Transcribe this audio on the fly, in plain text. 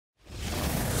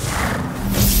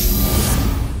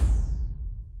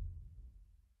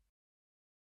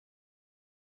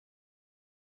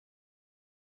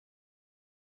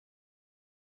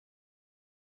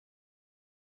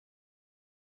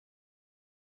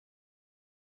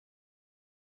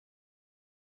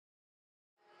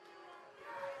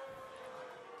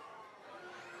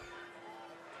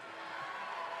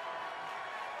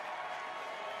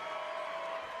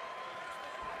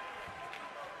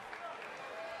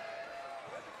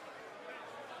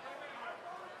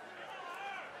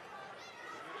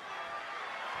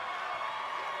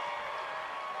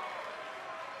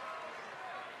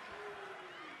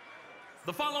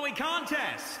The following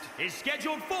contest is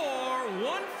scheduled for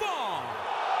one fall.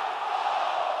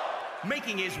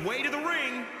 Making his way to the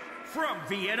ring from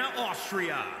Vienna,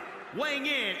 Austria, weighing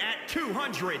in at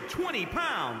 220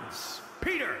 pounds,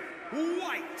 Peter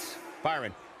White.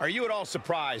 Byron, are you at all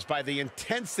surprised by the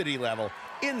intensity level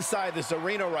inside this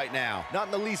arena right now? Not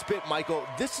in the least bit, Michael.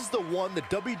 This is the one the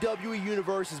WWE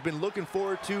Universe has been looking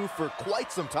forward to for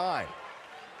quite some time.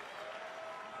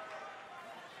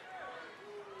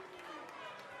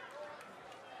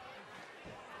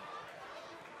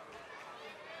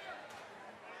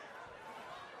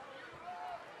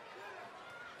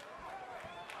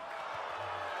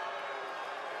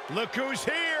 Look who's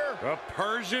here! The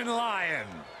Persian Lion.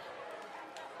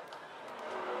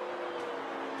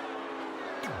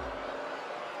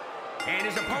 And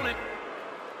his opponent.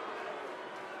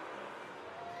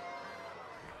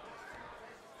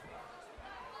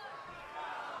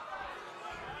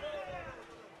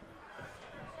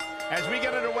 As we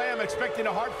get underway, I'm expecting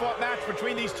a hard-fought match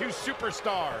between these two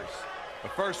superstars. The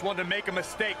first one to make a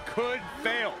mistake could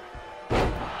fail.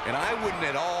 And I wouldn't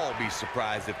at all be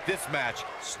surprised if this match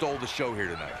stole the show here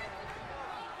tonight.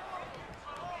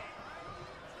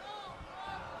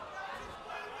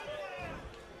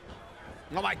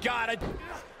 Oh my God!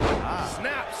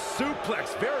 Snap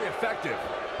suplex, very effective.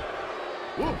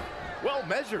 Ooh, well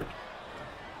measured.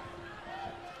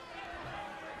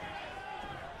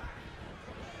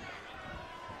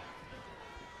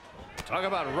 Talk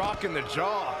about rocking the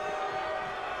jaw.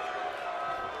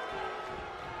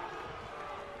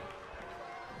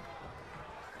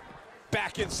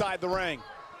 Back inside the ring.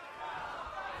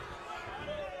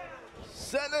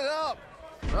 Setting it up.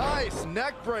 Nice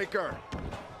neck breaker.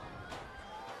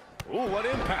 Ooh, what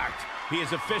impact. He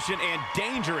is efficient and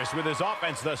dangerous with his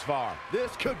offense thus far.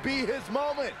 This could be his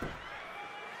moment.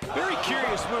 Very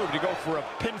curious move to go for a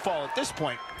pinfall at this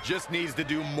point. Just needs to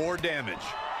do more damage.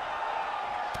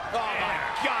 Oh my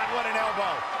God, what an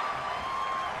elbow.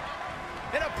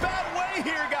 In a bad way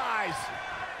here, guys.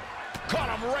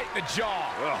 Caught him right in the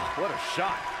jaw. Oh, what a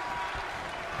shot.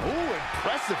 Ooh,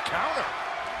 impressive counter.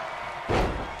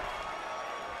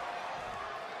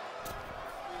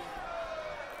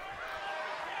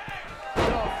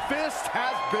 The fist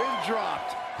has been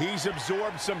dropped. He's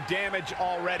absorbed some damage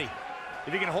already.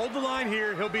 If he can hold the line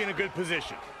here, he'll be in a good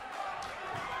position.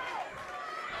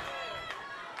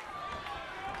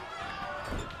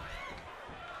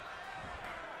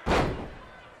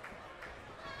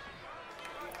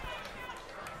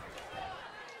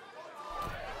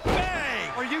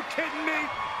 Are you kidding me?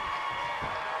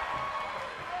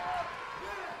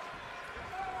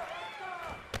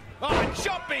 Oh,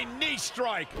 jumping knee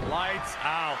strike. Lights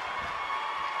out.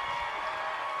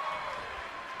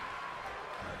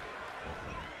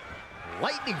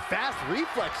 Lightning fast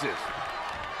reflexes.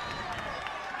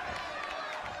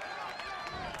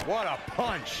 What a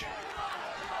punch.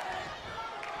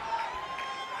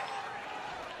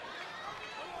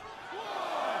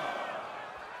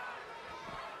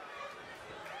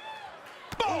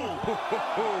 Oh,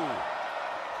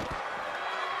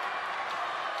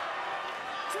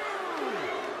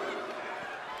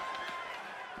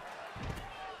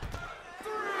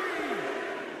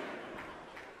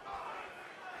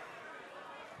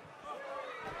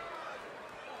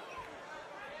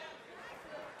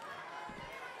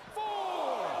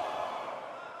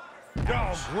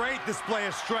 great display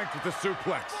of strength with the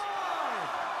suplex.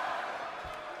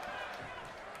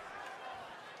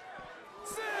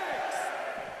 6,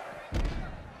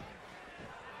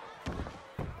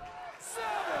 7.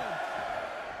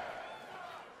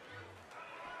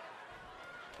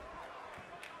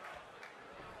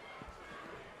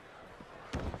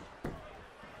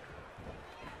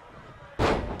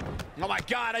 Oh my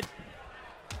God.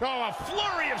 Oh, a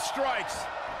flurry of strikes.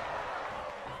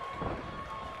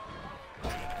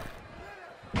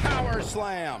 Power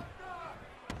slam.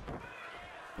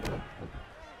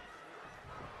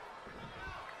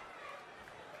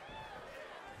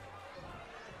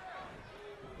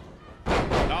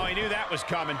 Oh, he knew that was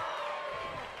coming.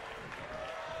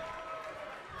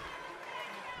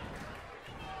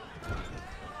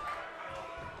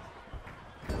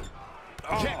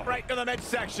 Kick right to the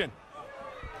midsection.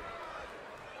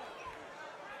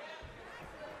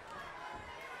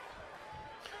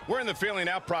 We're in the feeling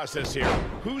out process here.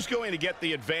 Who's going to get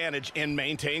the advantage and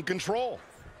maintain control?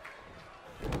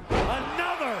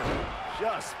 Another!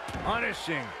 Just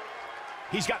punishing.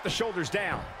 He's got the shoulders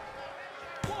down.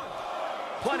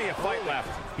 Plenty of fight left.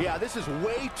 Yeah, this is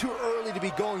way too early to be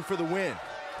going for the win.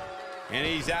 And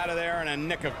he's out of there in a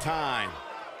nick of time.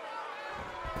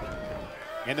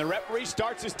 And the referee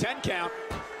starts his 10 count.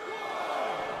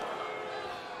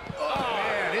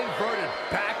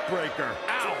 breaker.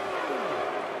 Ow!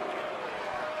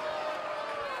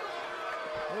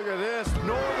 Look at this,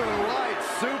 Northern Lights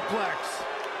suplex.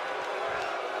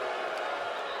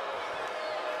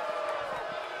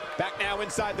 Back now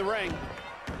inside the ring.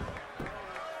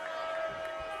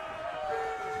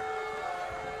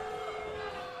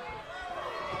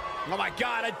 Oh my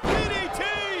God, a DDT!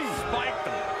 Spiked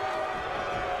him.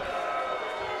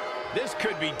 This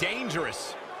could be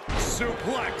dangerous.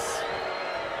 Suplex.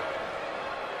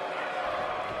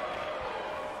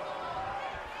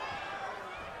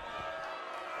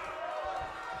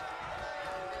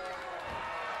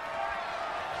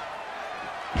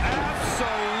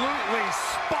 Absolutely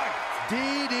spiked.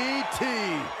 DDT.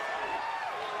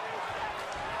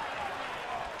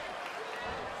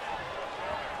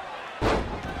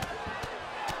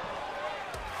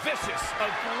 Vicious,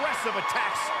 aggressive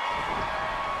attacks.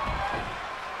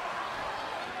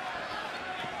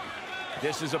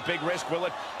 This is a big risk, will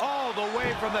it? All the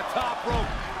way from the top rope.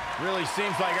 Really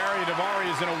seems like Ariya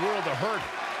Daivari is in a world of hurt.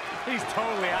 He's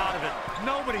totally out of it.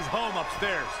 Nobody's home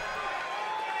upstairs.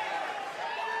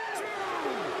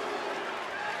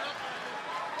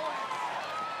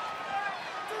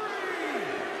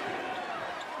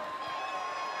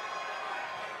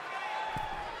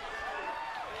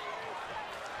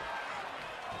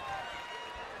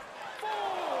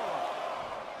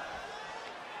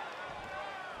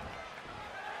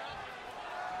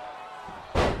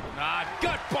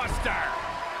 Gutbuster!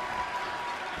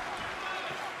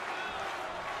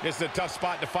 This is a tough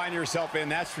spot to find yourself in,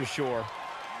 that's for sure.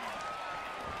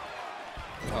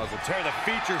 Oh, to tear the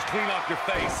features clean off your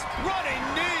face. Running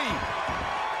knee!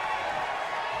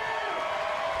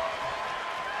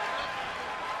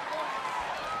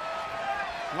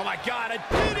 Oh my God, a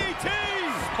DDT!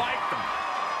 Spiked him.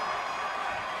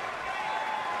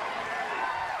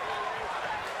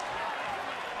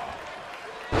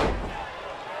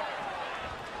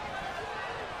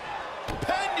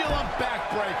 Pendulum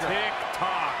backbreaker.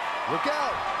 Tick-tock. Look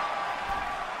out.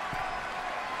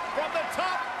 From the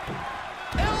top.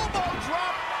 Elbow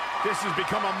drop. This has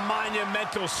become a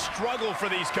monumental struggle for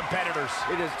these competitors.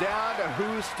 It is down to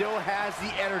who still has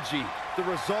the energy, the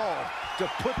resolve to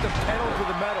put the pedal to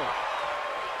the metal.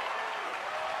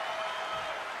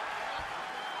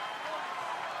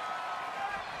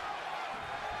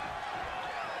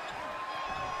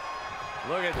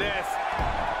 Look at this.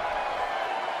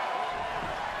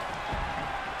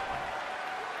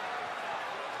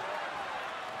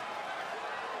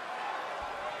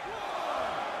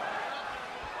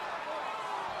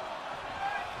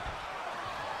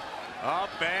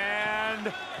 Up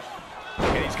and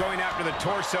he's going after the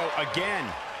torso again.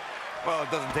 Well, it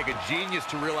doesn't take a genius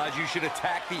to realize you should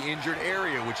attack the injured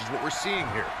area, which is what we're seeing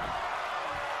here.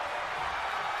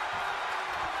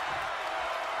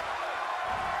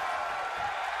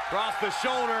 across the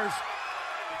shoulders.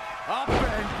 Up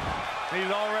and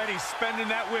he's already spending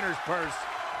that winner's purse.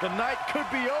 The night could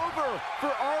be over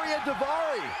for Ariya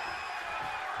Daivari.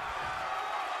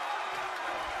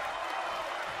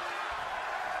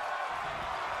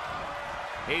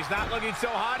 He's not looking so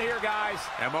hot here, guys.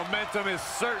 And momentum is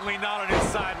certainly not on his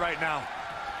side right now.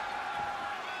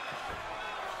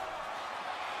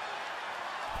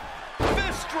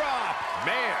 Fist drop!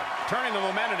 Man, turning the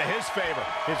momentum to his favor.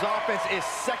 His offense is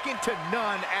second to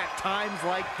none at times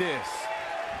like this.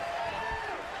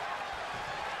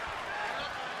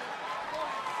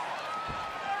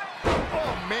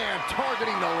 Oh, man,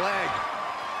 targeting the leg.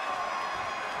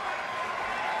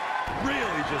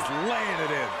 Really just laying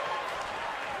it in.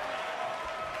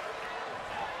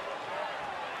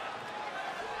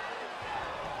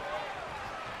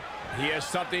 He has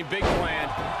something big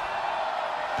planned.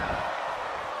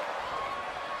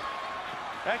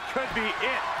 That could be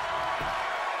it.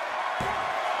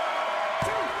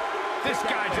 This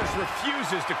guy just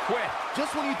refuses to quit.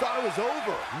 Just when you thought it was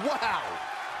over. Wow.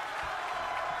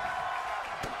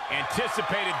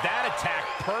 Anticipated that attack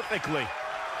perfectly.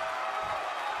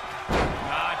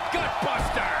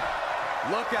 Gutbuster!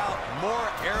 Look out, more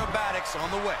aerobatics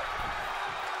on the way.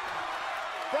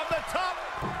 From the top.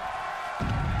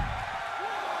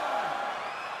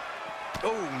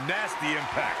 Oh, nasty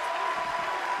impact.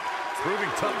 Proving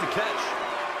tough to catch.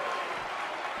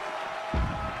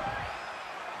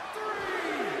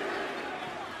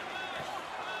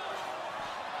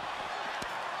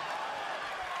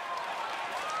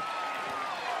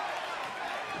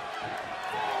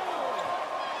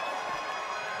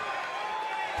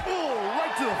 Oh,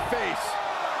 right to the face.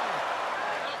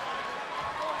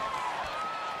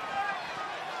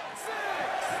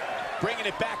 Bringing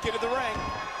it back into the ring.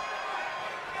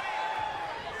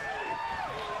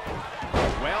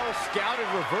 Well scouted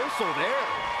Left-footed reversal there.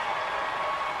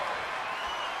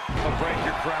 I'll break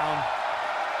your crown.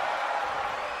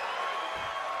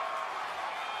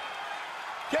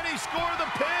 Can he score the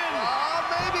pin?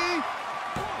 Maybe.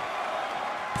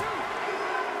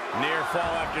 Near fall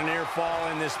after near fall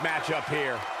in this matchup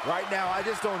here. Right now, I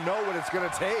just don't know what it's going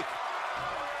to take.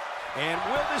 And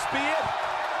will this be it?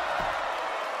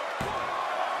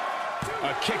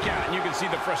 A kick out, and you can see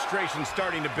the frustration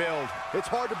starting to build. It's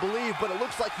hard to believe, but it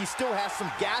looks like he still has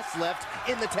some gas left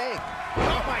in the tank.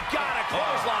 Oh my God, a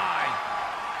clothesline.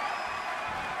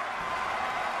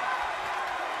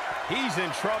 He's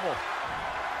in trouble.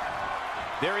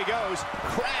 There he goes,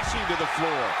 crashing to the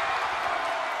floor.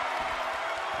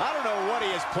 I don't know what he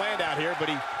has planned out here, but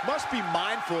he must be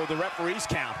mindful of the referee's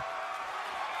count.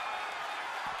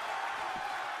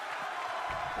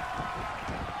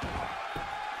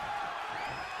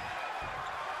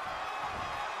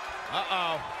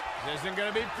 Uh-oh. This isn't going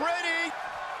to be pretty.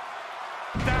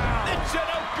 Down. The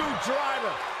Chinoku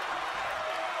driver.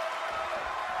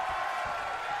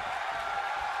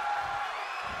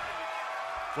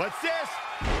 What's this?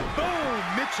 Boom!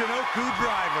 Michinoku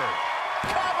driver.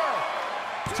 Cover!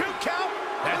 2 count.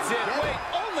 That's it. Wait,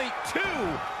 only 2.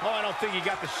 Oh, I don't think he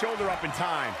got the shoulder up in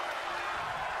time.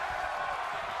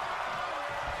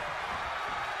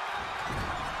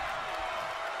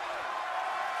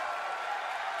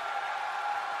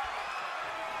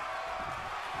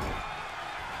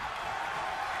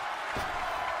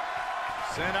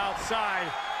 Sent outside.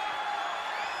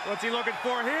 What's he looking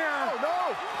for here? Oh,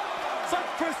 no. Such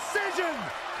precision!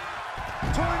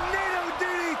 Tornado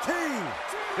DDT!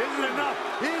 Isn't enough?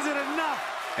 Isn't enough?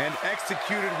 And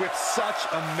executed with such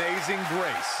amazing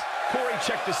grace. Corey,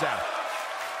 check this out.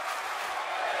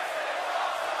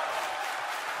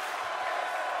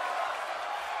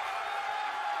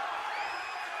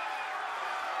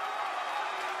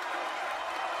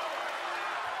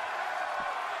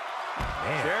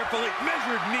 Carefully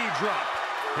measured knee drop.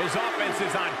 His offense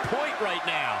is on point right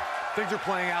now. Things are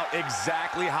playing out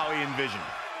exactly how he envisioned.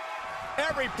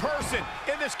 Every person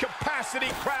in this capacity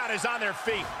crowd is on their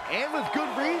feet. And with good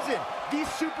reason. These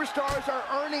superstars are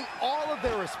earning all of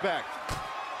their respect.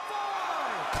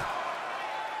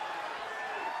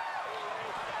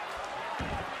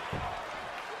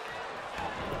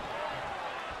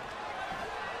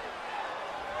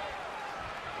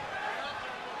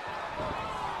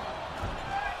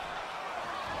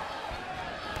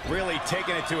 Really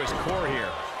taking it to his core here.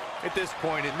 At this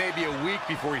point, it may be a week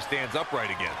before he stands upright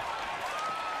again.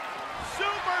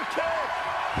 Super kick.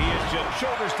 He is just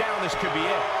shoulders down. This could be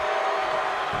it.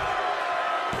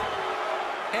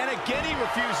 And again, he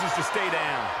refuses to stay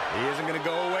down. He isn't going to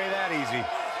go away that easy.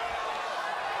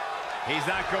 He's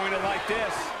not going to like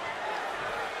this.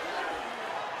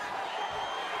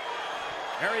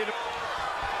 Area to...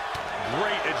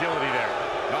 Great agility there.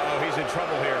 Uh-oh, he's in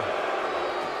trouble here.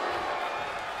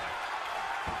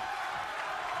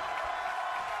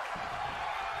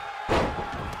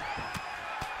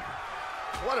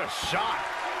 What a shot.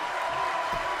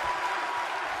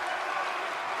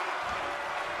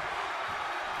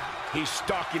 He's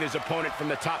stalking his opponent from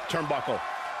the top turnbuckle.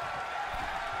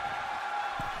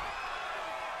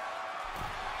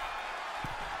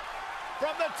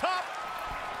 From the top.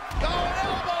 Oh, an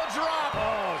elbow drop.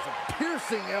 Oh, it's a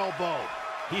piercing elbow.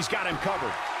 He's got him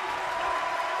covered.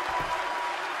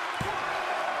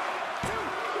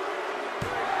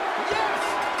 Yes!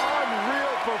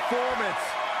 Unreal performance.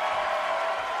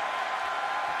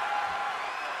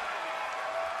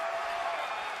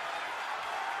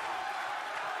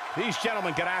 These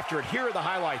gentlemen get after it. Here are the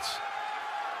highlights.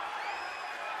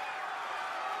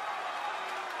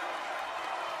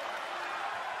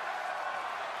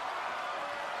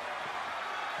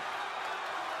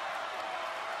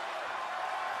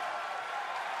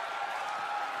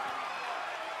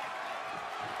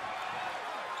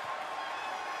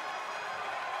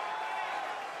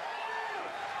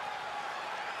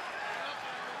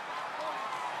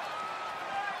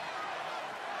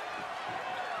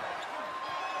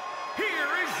 Here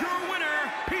is your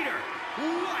winner, Peter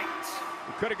White.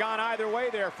 It could have gone either way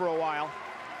there for a while.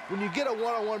 When you get a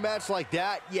one-on-one match like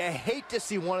that, you hate to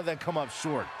see one of them come up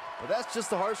short. But that's just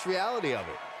the harsh reality of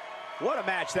it. What a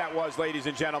match that was, ladies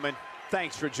and gentlemen.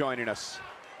 Thanks for joining us.